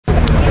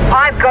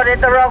I've got it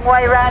the wrong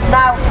way round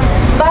now.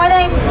 My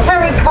name's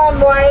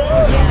Conway,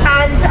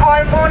 and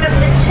I'm one of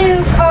the two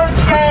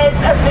co-chairs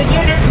of the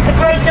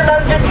Greater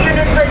London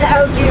Unison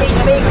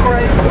LGBT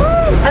group,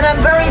 and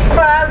I'm very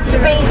proud to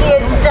be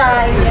here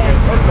today.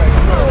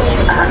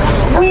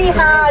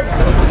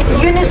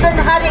 Unison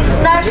had its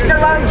national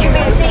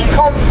LGBT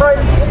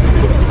conference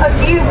a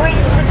few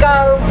weeks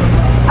ago,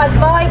 and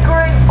my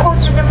group put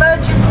an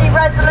emergency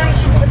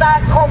resolution to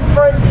that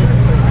conference,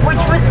 which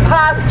was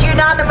passed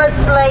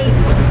unanimously,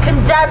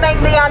 condemning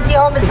the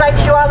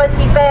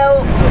Anti-Homosexuality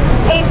Bill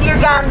in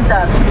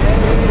Uganda.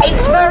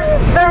 It's very,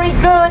 very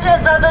good,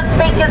 as other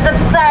speakers have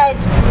said,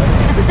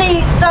 to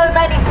see so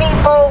many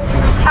people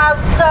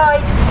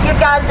outside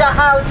Uganda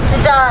House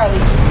today.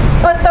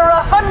 But there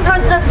are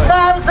hundreds and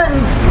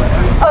thousands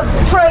of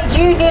trade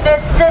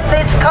unionists in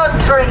this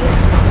country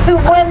who,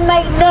 when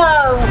they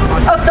know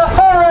of the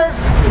horrors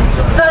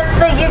that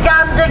the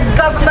Ugandan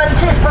government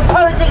is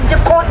proposing to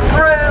put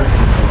through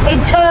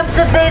in terms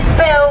of this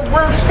bill,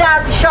 will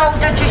stand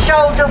shoulder to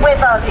shoulder with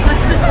us.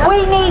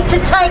 We need to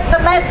take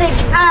the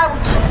message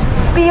out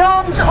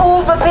beyond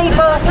all the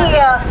people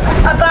here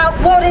about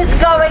what is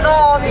going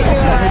on,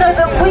 so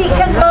that we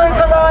can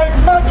mobilise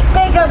much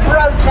bigger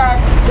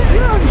protests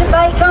to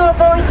make our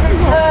voices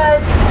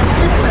heard,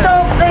 to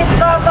stop this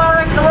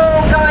barbaric law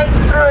going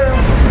through.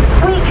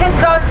 We can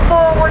go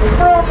forward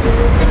from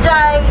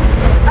today,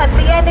 and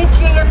the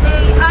energy and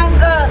the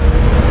anger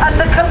and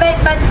the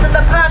commitment and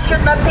the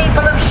passion that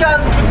people have shown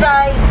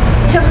today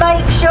to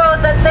make sure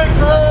that this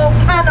law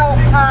cannot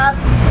pass,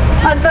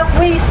 and that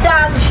we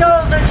stand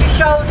shoulder to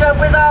shoulder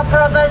with our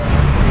brothers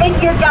in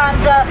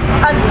Uganda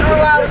and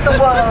throughout the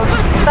world.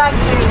 Thank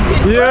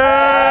you.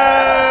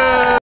 Yeah!